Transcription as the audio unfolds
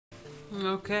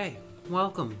Okay,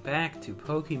 welcome back to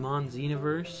Pokemon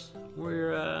Xenoverse.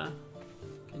 We're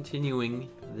continuing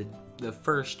the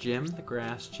first gym, the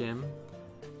grass gym.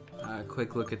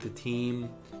 Quick look at the team.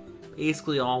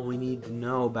 Basically all we need to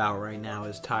know about right now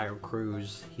is Tayo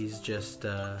Cruz. He's just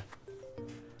my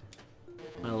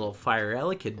little fire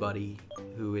Elekid buddy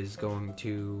who is going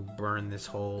to burn this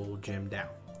whole gym down.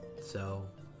 So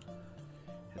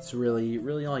that's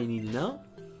really all you need to know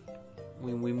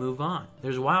when we move on.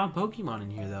 There's wild Pokemon in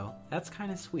here though. That's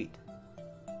kind of sweet.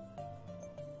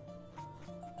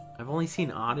 I've only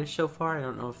seen Oddish so far. I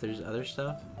don't know if there's other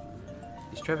stuff.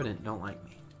 These Trevenant don't like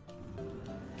me.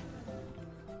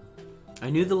 I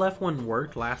knew the left one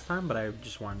worked last time, but I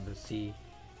just wanted to see.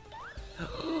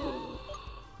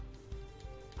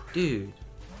 Dude.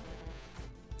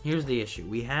 Here's the issue.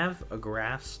 We have a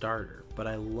grass starter, but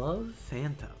I love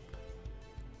Phantom.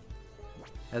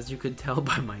 As you could tell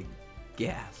by my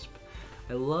gasp.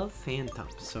 I love Phantom,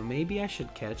 so maybe I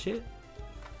should catch it.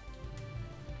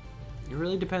 It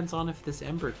really depends on if this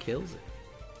Ember kills it.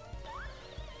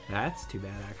 That's too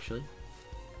bad, actually.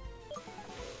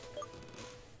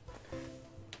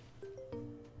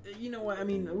 You know what? I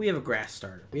mean, we have a grass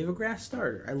starter.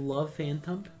 I love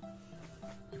Phantom.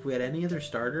 If we had any other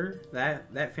starter,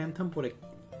 that Phantom would have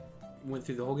went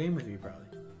through the whole game with me, probably.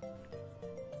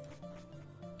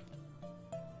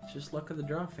 It's just luck of the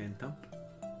draw, Phantom.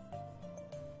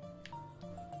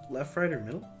 Left, right, or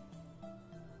middle?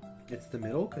 It's the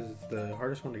middle, because it's the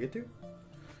hardest one to get to.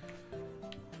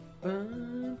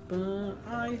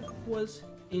 I was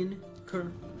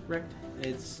incorrect.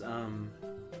 It's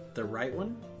the right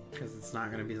one, because it's not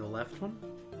going to be the left one.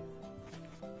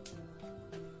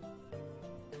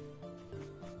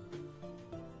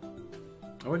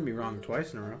 I wouldn't be wrong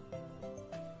twice in a row.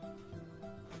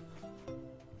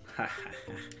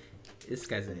 This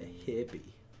guy's a hippie.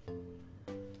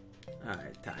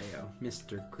 Alright, Tayo.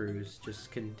 Mr. Cruz,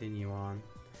 just continue on.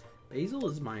 Basil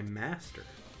is my master.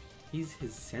 He's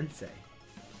his sensei.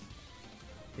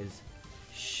 I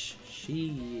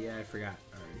forgot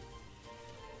already.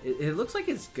 It looks like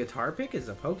his guitar pick is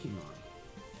a Pokemon.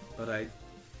 But I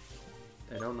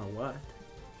don't know what.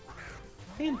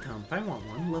 Phantom, I want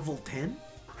one. Level 10?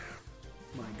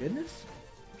 My goodness.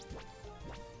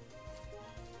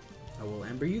 I will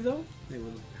Ember you though. They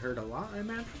will hurt a lot, I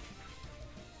imagine.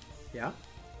 Yeah.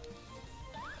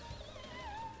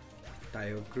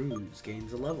 Tayo Cruz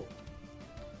gains a level.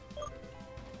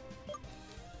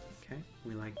 Okay,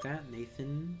 we like that.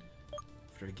 Nathan,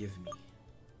 forgive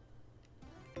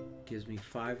me. Gives me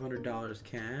 $500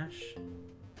 cash.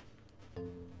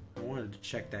 I wanted to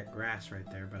check that grass right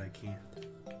there, but I can't.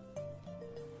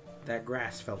 That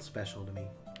grass felt special to me.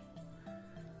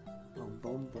 Boom,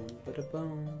 boom, boom, bada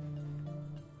boom.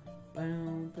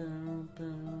 Bow, bow,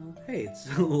 bow. Hey,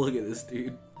 it's look at this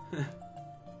dude.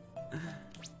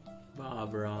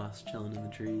 Bob Ross chilling in the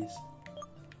trees.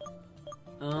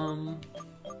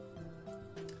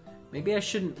 Maybe I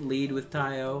shouldn't lead with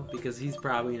Tayo because he's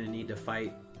probably gonna need to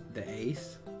fight the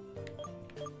ace.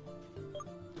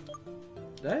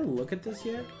 Did I look at this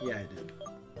yet? Yeah, I did.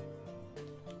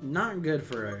 Not good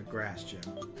for a grass gym.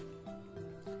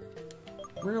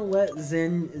 We're gonna let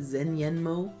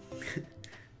Zenyenmo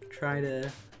try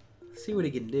to see what he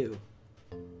can do.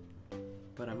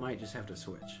 But I might just have to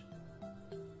switch.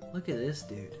 Look at this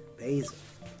dude. Basil.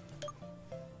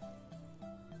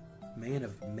 Man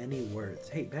of many words.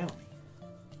 Hey, bow me.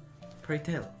 Pray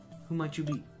tell, who might you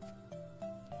be?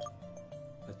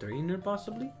 A trainer,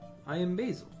 possibly? I am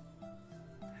Basil,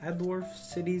 Hadlorf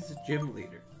City's gym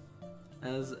leader.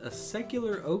 As a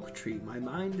secular oak tree, my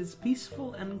mind is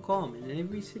peaceful and calm in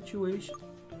every situation.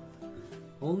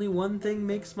 Only one thing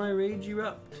makes my rage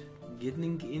erupt,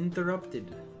 getting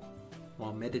interrupted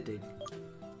while meditating.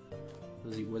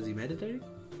 Was he meditating?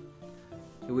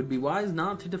 It would be wise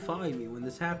not to defy me when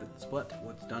this happens, but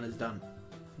what's done is done.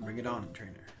 Bring it on,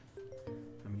 trainer.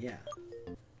 Yeah.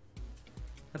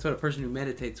 That's what a person who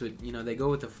meditates would, you know, they go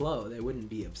with the flow. They wouldn't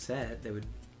be upset. They would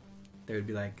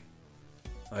be like,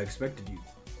 I expected you.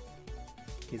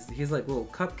 He's like little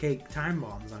cupcake time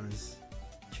bombs on his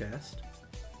chest.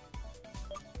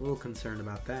 A little concerned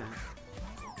about that.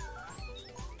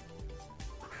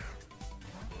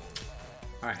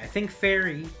 Alright, I think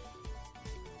Fairy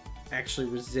actually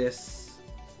resists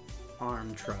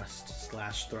arm thrust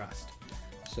 / thrust.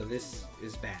 So this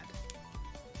is bad.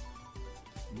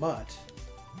 But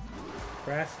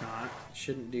Grass Knot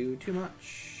shouldn't do too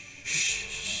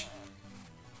much.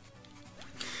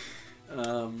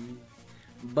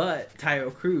 But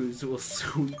Tayo Cruz will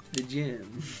sweep the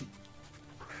gym.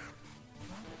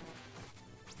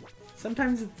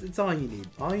 Sometimes it's all you need.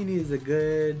 All you need is a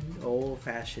good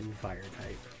old-fashioned fire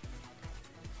type.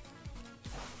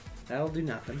 That'll do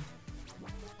nothing.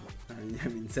 I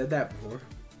mean, said that before.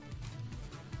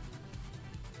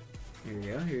 Here we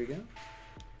go, here we go.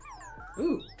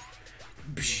 Ooh!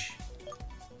 Psh.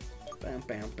 Bam,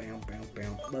 bam, bam, bam,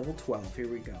 bam. Level 12, here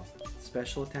we go.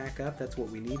 Special attack up, that's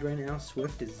what we need right now.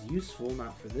 Swift is useful,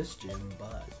 not for this gym,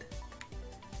 but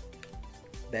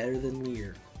better than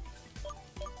Leer.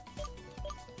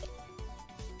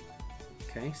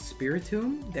 Okay,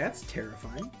 Spiritomb, that's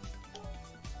terrifying.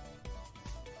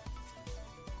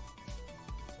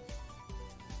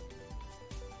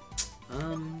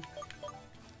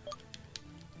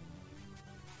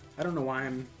 I don't know why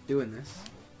I'm doing this,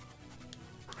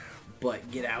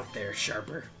 but get out there,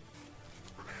 Sharper.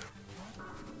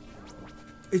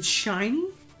 It's shiny?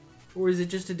 Or is it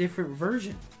just a different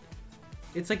version?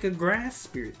 It's like a grass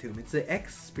Spiritomb. It's the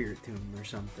X Spiritomb or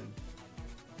something.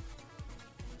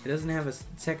 It doesn't have a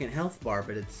second health bar,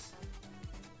 but it's...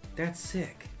 That's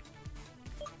sick.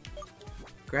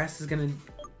 Grass is gonna...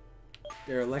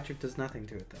 Their electric does nothing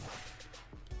to it, though.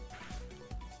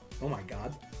 Oh my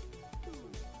god.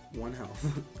 1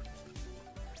 health.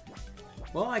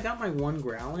 Well, I got my 1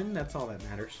 Growlin. That's all that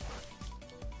matters.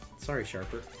 Sorry,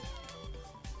 Sharper.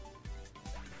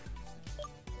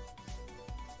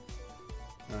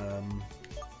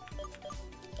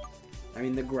 I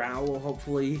mean, the Growl will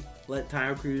hopefully let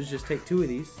Tile Cruise just take 2 of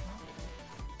these.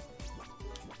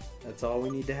 That's all we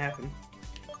need to happen.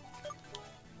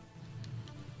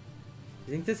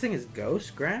 You think this thing is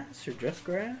ghost grass or just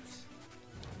grass?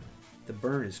 The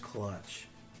burn is clutch.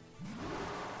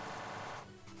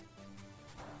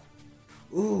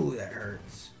 Ooh, that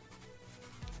hurts.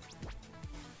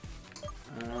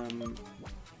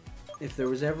 If there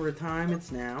was ever a time,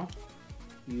 it's now.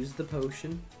 Use the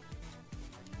potion.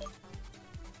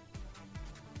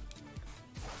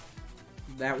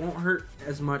 That won't hurt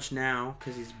as much now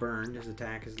because he's burned. His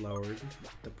attack is lowered.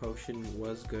 The potion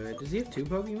was good. Does he have 2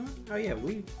 Pokemon? Oh yeah,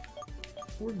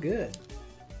 we're good.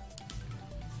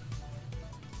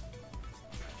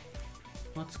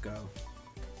 Let's go.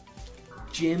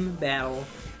 Gym battle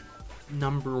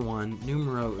number 1,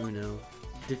 numero uno,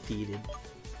 defeated.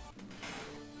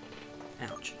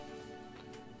 Ouch.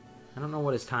 I don't know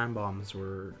what his time bombs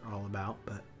were all about,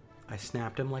 but I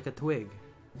snapped him like a twig.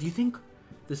 Do you think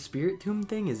the Spiritomb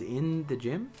thing is in the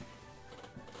gym?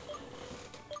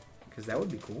 Because that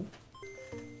would be cool.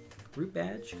 Root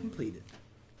badge completed.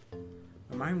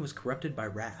 My mind was corrupted by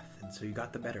wrath, and so you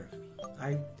got the better of me.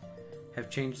 I have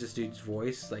changed this dude's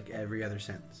voice like every other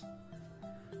sentence.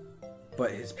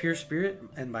 But his pure spirit,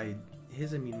 and by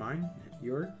his I mean mine,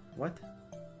 your, what?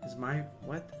 Is my,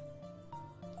 what?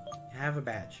 You have a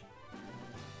badge.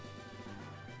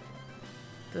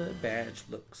 The badge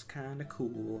looks kinda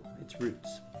cool. It's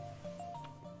roots.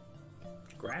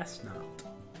 Grass knot.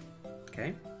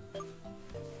 Okay.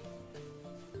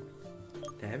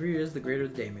 The heavier is, the greater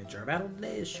the damage. Our battle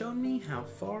today has shown me how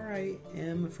far I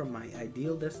am from my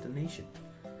ideal destination.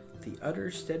 The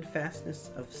utter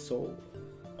steadfastness of soul.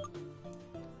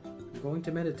 I'm going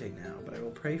to meditate now, but I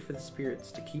will pray for the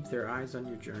spirits to keep their eyes on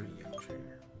your journey, young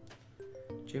trainer.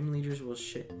 Gym leaders will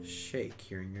shake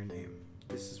hearing your name.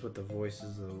 This is what the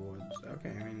voices of the woods... Okay,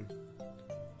 I mean...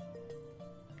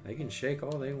 They can shake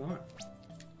all they want.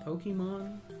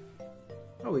 Pokemon...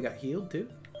 Oh, we got healed too?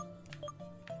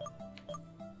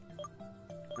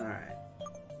 Alright.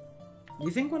 Do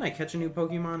you think when I catch a new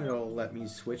Pokemon, it'll let me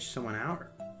switch someone out?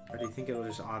 Or do you think it'll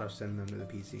just auto-send them to the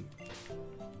PC?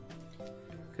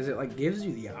 Because it, like, gives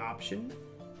you the option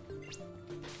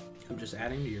of just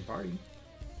adding to your party.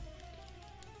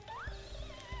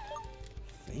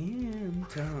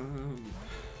 Phantom.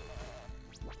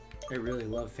 I really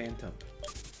love Phantom.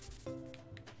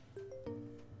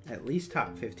 At least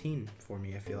top 15 for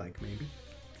me, I feel like, maybe.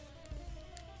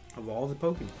 Of all the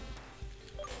Pokemon.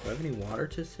 Do I have any water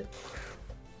to sip?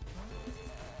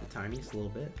 The tiniest little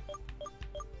bit.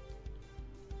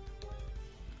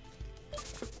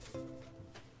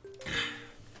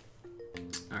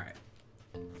 Alright.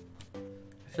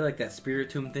 I feel like that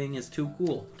Spiritomb thing is too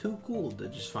cool. Too cool to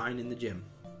just find in the gym.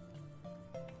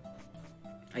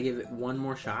 I give it one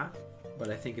more shot, but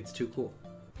I think it's too cool.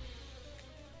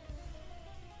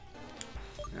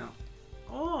 Now,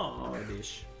 oh,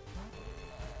 dish.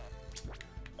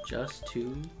 Just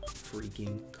too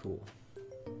freaking cool.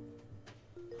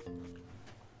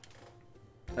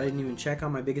 I didn't even check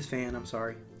on my biggest fan, I'm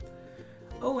sorry.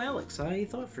 Oh, Alex, I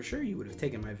thought for sure you would have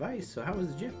taken my advice, so how was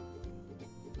the gym?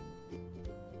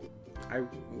 I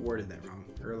worded that wrong,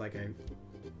 or like I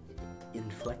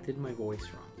inflected my voice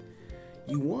wrong.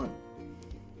 You won.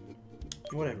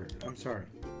 Whatever. I'm sorry.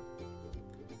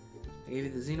 I gave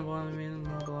you the Xenoverse,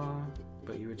 blah blah,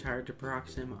 but you retired to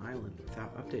Proxim Island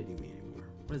without updating me anymore.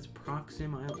 What is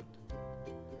Proxim Island?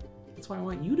 That's why I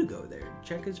want you to go there and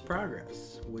check his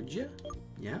progress. Would you?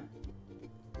 Yeah?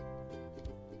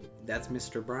 That's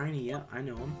Mr. Briny. Yeah, I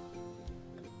know him.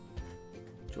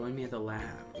 Join me at the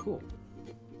lab. Cool.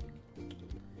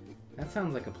 That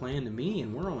sounds like a plan to me,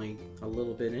 and we're only a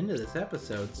little bit into this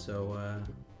episode, so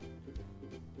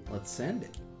let's send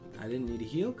it. I didn't need to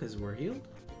heal because we're healed.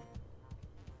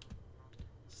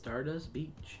 Stardust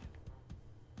Beach.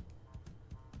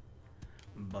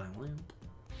 Blimp.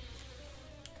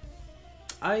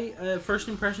 First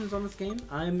impressions on this game,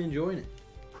 I'm enjoying it.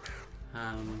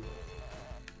 I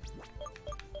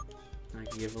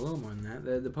can give a little more than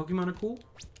that. The Pokemon are cool.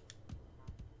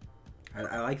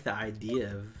 I like the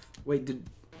idea of... Wait,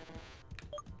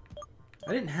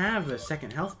 I didn't have a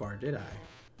second health bar, did I?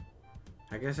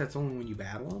 I guess that's only when you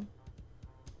battle them?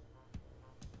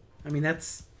 I mean,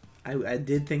 that's... I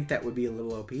did think that would be a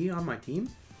little OP on my team,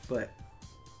 but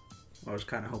I was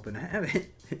kind of hoping to have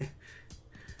it.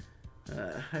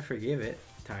 I forgive it,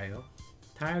 Tayo.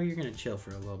 Tayo, you're going to chill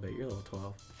for a little bit. You're level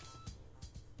 12.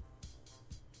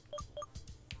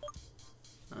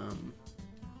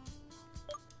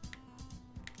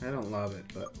 I don't love it,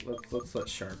 but let's let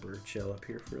Sharper chill up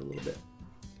here for a little bit.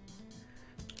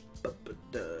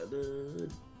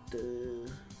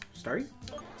 Starry?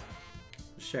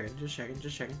 Just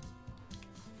checking.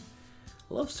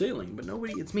 I love sailing, but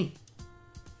nobody, it's me.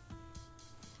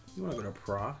 You want to go to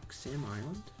Proxim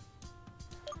Island?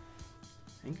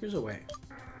 Anchors away.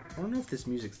 I don't know if this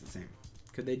music's the same.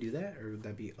 Could they do that, or would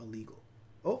that be illegal?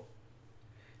 Oh!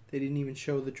 They didn't even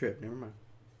show the trip. Never mind.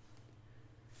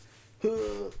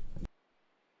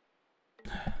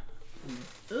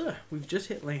 We've just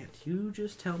hit land. You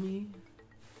just tell me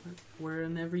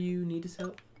whenever you need us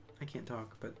help. I can't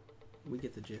talk, but we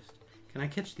get the gist. Can I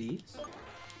catch these?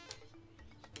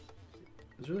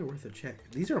 It's really worth a check.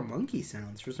 These are monkey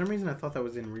sounds. For some reason, I thought that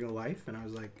was in real life, and I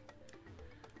was like,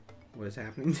 what is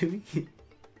happening to me?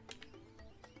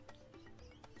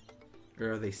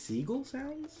 Or are they seagull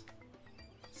sounds?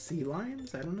 Sea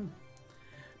lions? I don't know.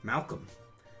 Malcolm,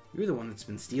 you're the one that's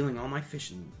been stealing all my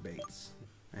fishing baits.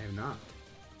 I have not.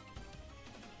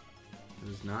 It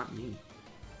was not me.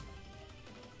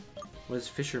 What does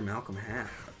Fisher Malcolm have?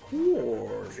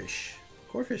 Corefish.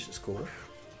 Corefish is cool.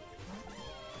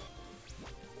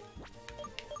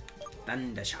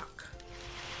 Thunder Shock.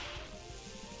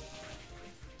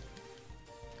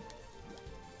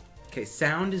 Okay,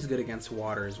 sound is good against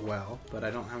water as well, but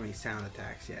I don't have any sound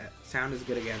attacks yet. Sound is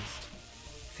good against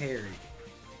fairy.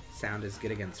 Sound is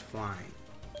good against flying.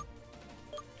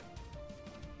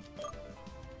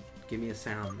 Give me a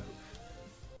sound move.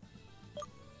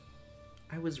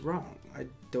 I was wrong. I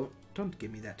don't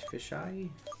give me that fisheye.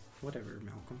 Whatever,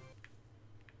 Malcolm.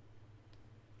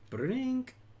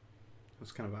 Brink. That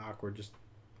was kind of an awkward just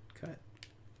cut.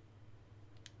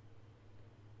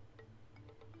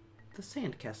 The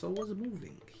sandcastle was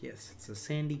moving. Yes, it's a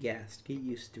sandy ghast. Get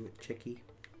used to it, chickie.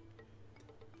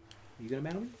 You gonna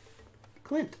battle me?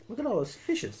 Clint, look at all those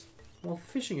fishes. While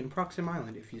fishing in Proxim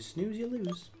Island, if you snooze, you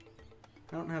lose.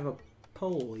 I don't have a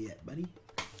pole yet, buddy.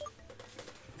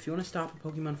 If you want to stop a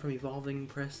Pokemon from evolving,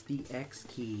 press the X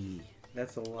key.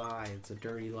 That's a lie. It's a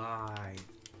dirty lie.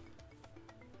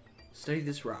 Study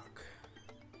this rock.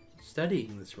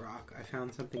 Studying this rock, I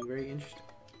found something very interesting.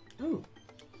 Oh,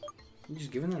 you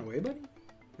just giving that away, buddy?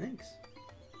 Thanks.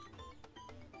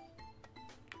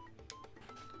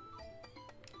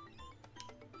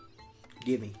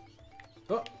 Gimme.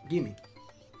 Oh, gimme.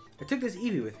 I took this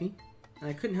Eevee with me, and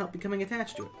I couldn't help becoming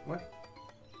attached to it. What?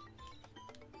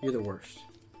 You're the worst.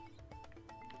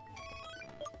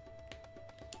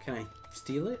 Can I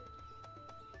steal it?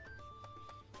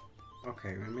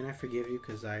 Okay, I mean, I forgive you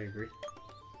because I agree.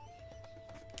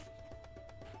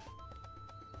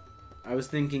 I was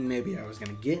thinking maybe I was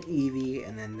going to get Eevee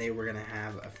and then they were going to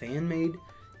have a fan-made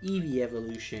Eevee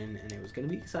evolution and it was going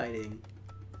to be exciting.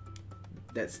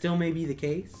 That still may be the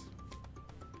case,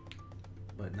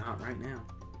 but not right now.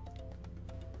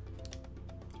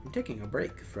 I'm taking a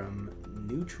break from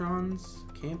Neutron's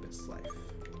campus life.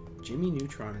 Jimmy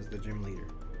Neutron is the gym leader.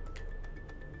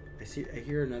 I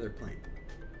hear another plane.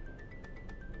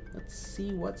 Let's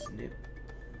see what's new.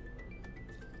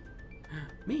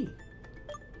 Me.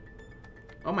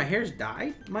 Oh, my hair's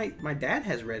dyed? My dad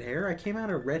has red hair. I came out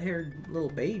a red-haired little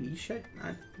baby. Shit,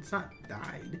 it's not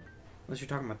dyed. Unless you're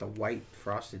talking about the white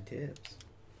frosted tips.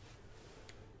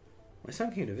 My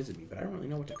son came to visit me, but I don't really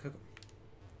know what to cook him.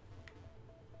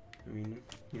 I mean,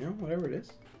 you know, whatever it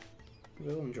is.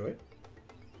 We'll enjoy it.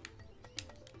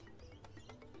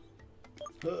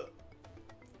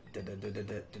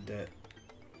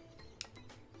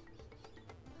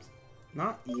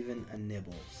 Not even a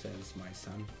nibble, says my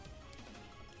son.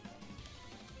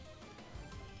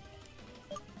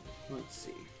 Let's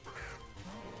see.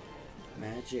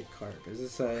 Magikarp. Is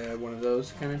this one of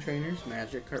those kind of trainers?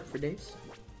 Magikarp for days?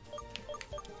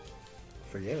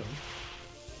 Forget him.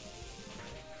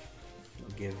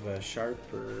 We'll give Sharp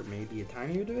or maybe a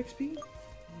tiny bit of XP?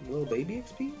 A little baby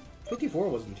XP? 54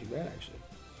 wasn't too bad, actually.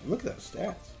 Look at those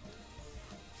stats.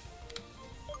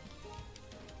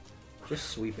 Just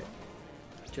sweep it.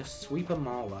 Just sweep them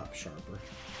all up, Sharper.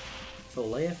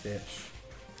 Fillet a fish.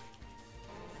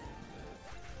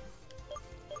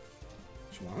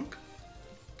 Schwonk.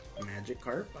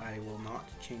 Magikarp. I will not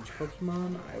change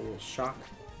Pokemon. I will shock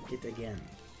it again.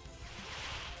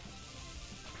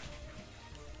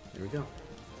 There we go.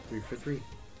 3 for 3.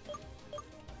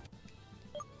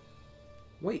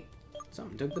 Wait.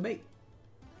 Something took the bait.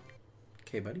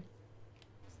 Okay, buddy.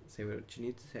 Say what you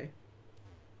need to say.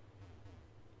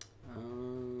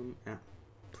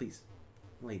 Please.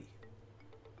 Lady.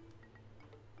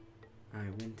 I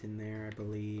went in there, I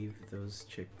believe. Those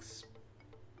chicks.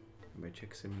 By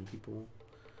chicks, I mean people.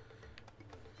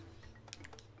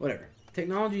 Whatever.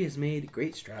 Technology has made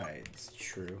great strides.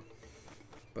 True.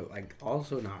 But, like,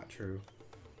 also not true.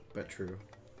 But true.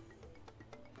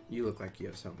 You look like you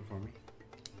have something for me.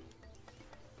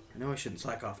 I know I shouldn't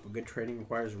slack off, but good training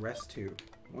requires rest, too.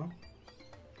 Well.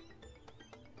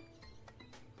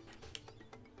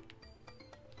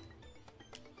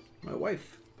 My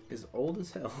wife is old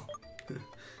as hell.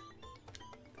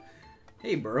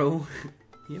 Hey, bro.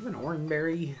 You have an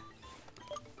orangeberry?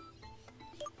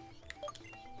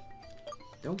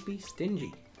 Don't be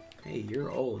stingy. Hey,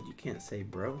 you're old. You can't say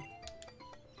bro.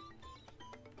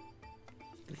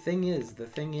 The thing is,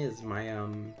 my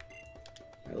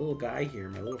little guy here,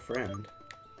 my little friend,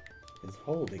 is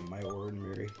holding my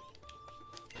orangeberry.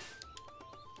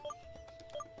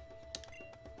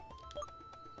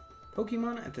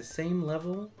 Pokemon at the same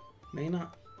level may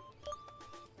not.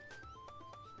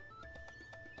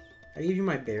 I gave you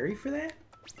my berry for that?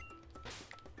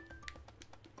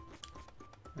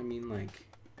 I mean, like,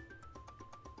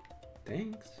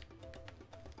 thanks.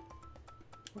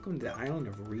 Welcome to the island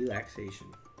of relaxation.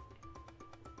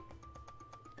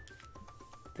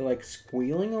 The, like,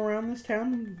 squealing around this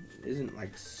town isn't,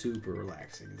 like, super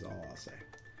relaxing, is all I'll say.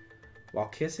 While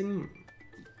kissing...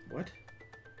 What?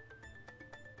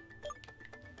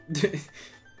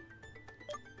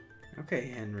 Okay,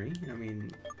 Henry. I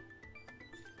mean...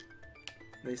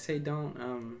 They say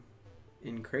don't,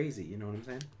 in crazy, you know what I'm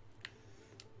saying?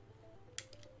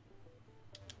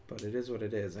 But it is what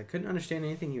it is. I couldn't understand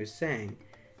anything he was saying.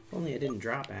 If only I didn't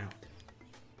drop out.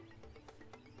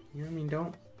 You know what I mean?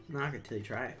 Don't knock it till you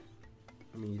try it.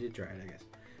 I mean, you did try it, I guess.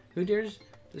 Who dares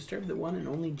disturb the one and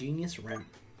only genius Rem?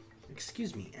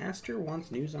 Excuse me, Aster wants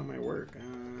news on my work.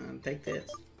 Take this.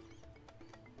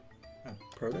 A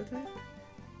prototype?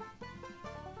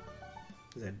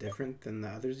 Is that different than the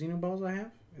other Xenoballs I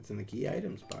have? It's in the key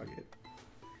items pocket.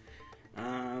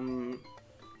 I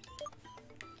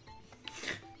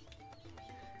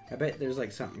bet there's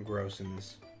like something gross in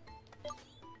this.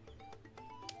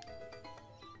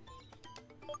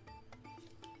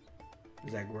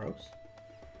 Is that gross?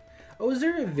 Oh, is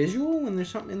there a visual when there's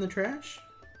something in the trash?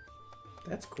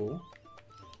 That's cool.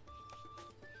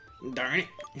 Darn it.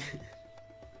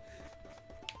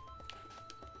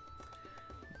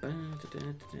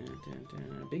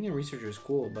 Being a researcher is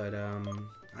cool, but I'm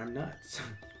nuts.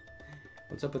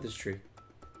 What's up with this tree?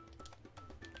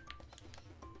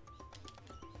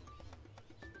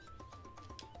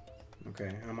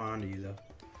 Okay, I'm on to you though.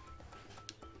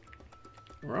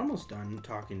 We're almost done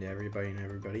talking to everybody and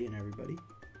everybody and everybody.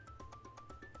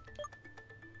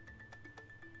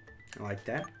 I like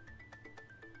that.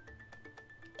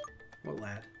 What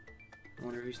lad? I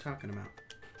wonder who he's talking about.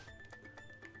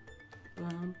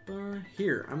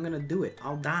 Here, I'm gonna do it.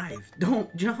 I'll dive.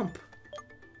 Don't jump.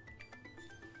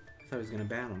 I thought he was gonna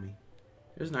battle me.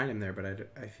 There's an item there, but I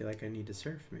feel like I need to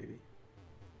surf, maybe.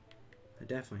 I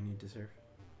definitely need to surf.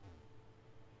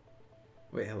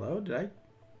 Wait, hello? Did I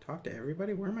talk to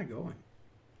everybody? Where am I going?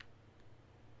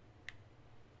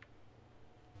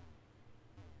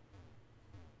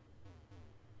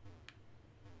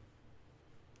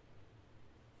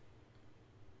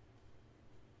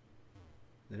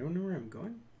 They don't know where I'm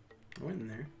going? I went in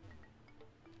there.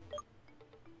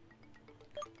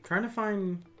 I'm trying to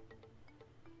find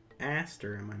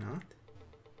Aster, am I not?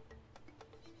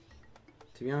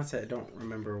 To be honest, I don't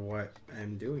remember what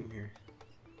I'm doing here.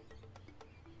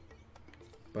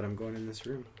 But I'm going in this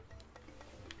room.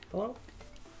 Hello?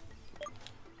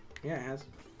 Yeah, it has.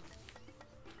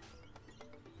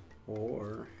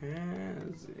 Or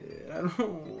has it? I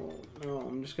don't know.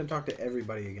 I'm just gonna talk to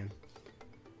everybody again.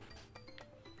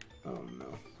 Oh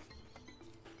no.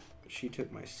 She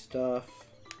took my stuff.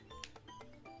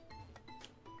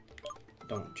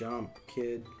 Don't jump,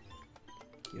 kid.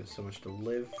 You have so much to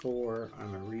live for.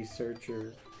 I'm a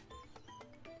researcher.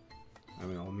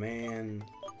 I'm an old man.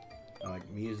 I like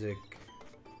music.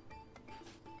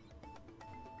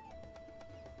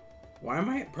 Why am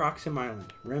I at Proxim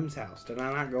Island? Rem's house. Did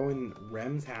I not go in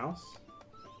Rem's house?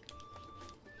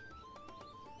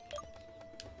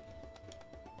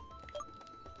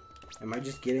 Am I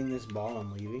just getting this ball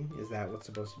and leaving? Is that what's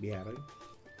supposed to be happening?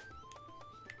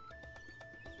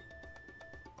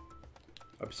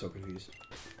 I'm so confused.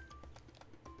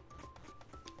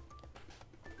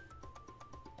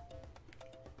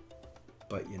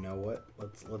 But you know what?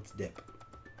 Let's dip.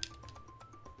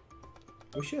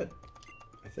 We should.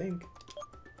 I think.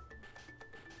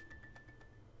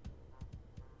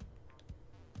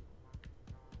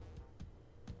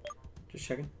 Just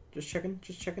checking. Just checking.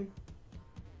 Just checking.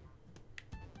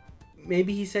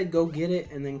 Maybe he said go get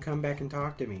it and then come back and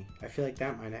talk to me. I feel like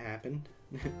that might have happened.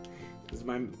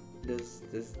 I'm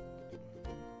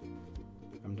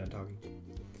done talking.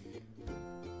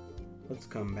 Let's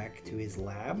come back to his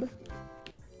lab.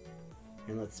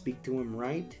 And let's speak to him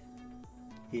right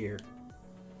here.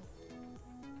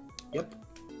 Yep.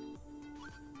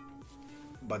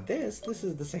 But this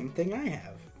is the same thing I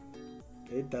have.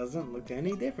 It doesn't look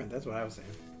any different. That's what I was saying.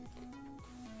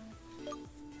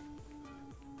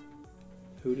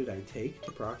 Who did I take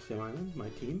to Proxim Island? My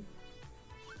team?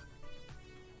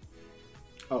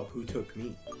 Oh, who took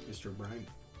me? Mr. Briny.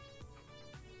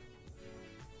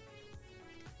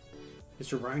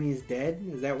 Mr. Briny is dead?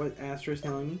 Is that what Astra is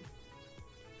telling me?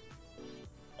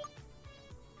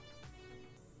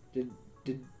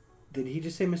 Did he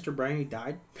just say Mr. Briny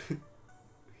died?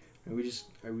 Are we just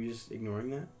ignoring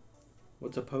that?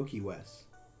 What's a Pokedex?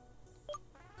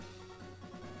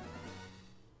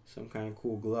 Some kind of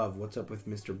cool glove. What's up with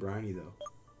Mr. Briny though?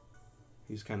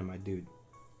 He's kind of my dude.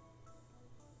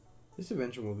 This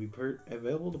adventure will be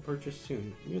available to purchase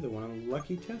soon. You're the one of the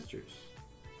lucky testers.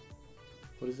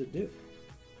 What does it do?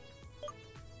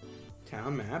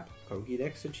 Town map,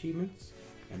 Pokedex achievements,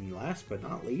 and last but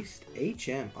not least,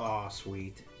 HM. Aw,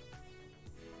 sweet.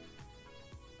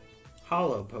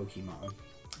 Hollow Pokemon.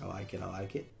 I like it, I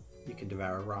like it. You can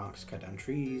devour rocks, cut down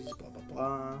trees, blah blah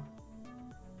blah.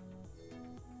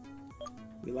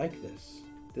 We like this.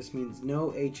 This means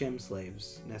no HM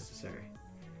slaves necessary.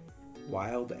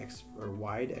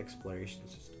 Wide exploration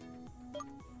system.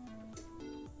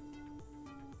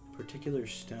 Particular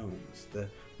stones. The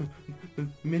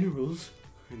minerals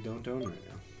I don't own right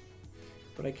now.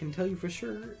 But I can tell you for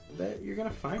sure that you're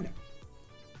gonna find them.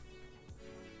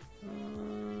 I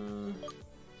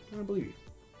don't believe you.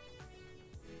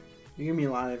 You give me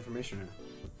a lot of information now.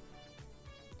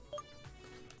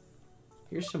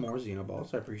 Here's some more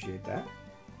Xenoballs. I appreciate that.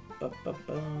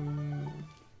 Ba-ba-bum.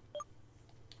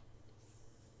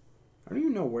 I don't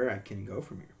even know where I can go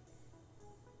from here.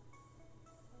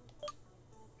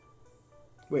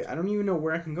 Wait, I don't even know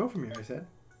where I can go from here, I said.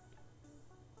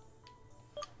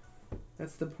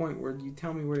 That's the point where you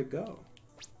tell me where to go.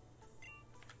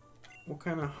 What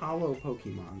kind of hollow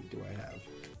Pokemon do I have?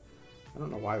 I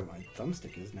don't know why my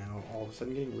thumbstick is now all of a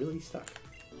sudden getting really stuck.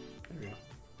 There we go.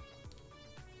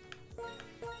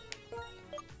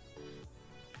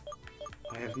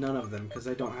 I have none of them because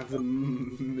I don't have the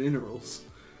minerals.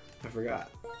 I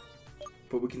forgot.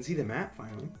 But we can see the map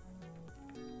finally.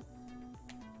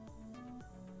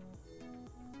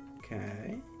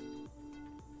 Okay.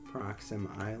 Proxim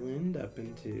Island up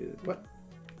into... What?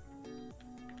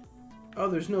 Oh,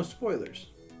 there's no spoilers.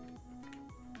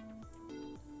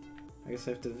 I guess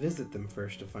I have to visit them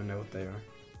first to find out what they are.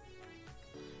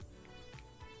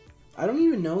 I don't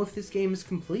even know if this game is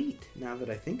complete, now that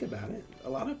I think about it. A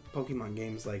lot of Pokemon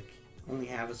games, like, only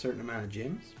have a certain amount of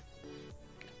gyms.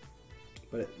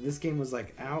 But this game was,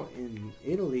 like, out in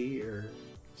Italy or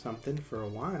something for a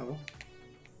while.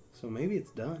 So maybe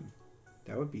it's done.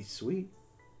 That would be sweet.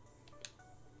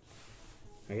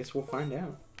 I guess we'll find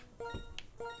out. What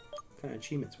kind of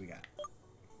achievements we got?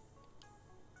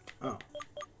 Oh.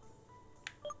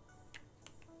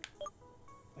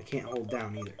 I can't hold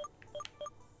down either.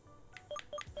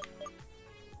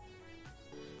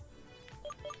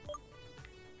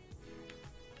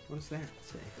 What does that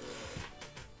say?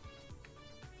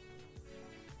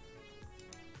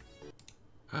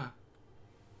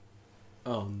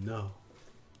 Oh no.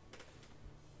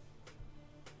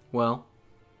 Well,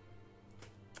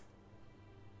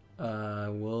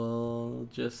 we'll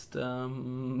just, I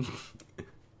don't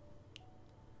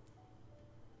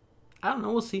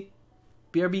know, we'll see.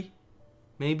 BRB.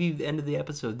 Maybe the end of the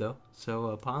episode, though.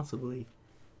 So, possibly.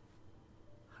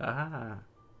 Haha.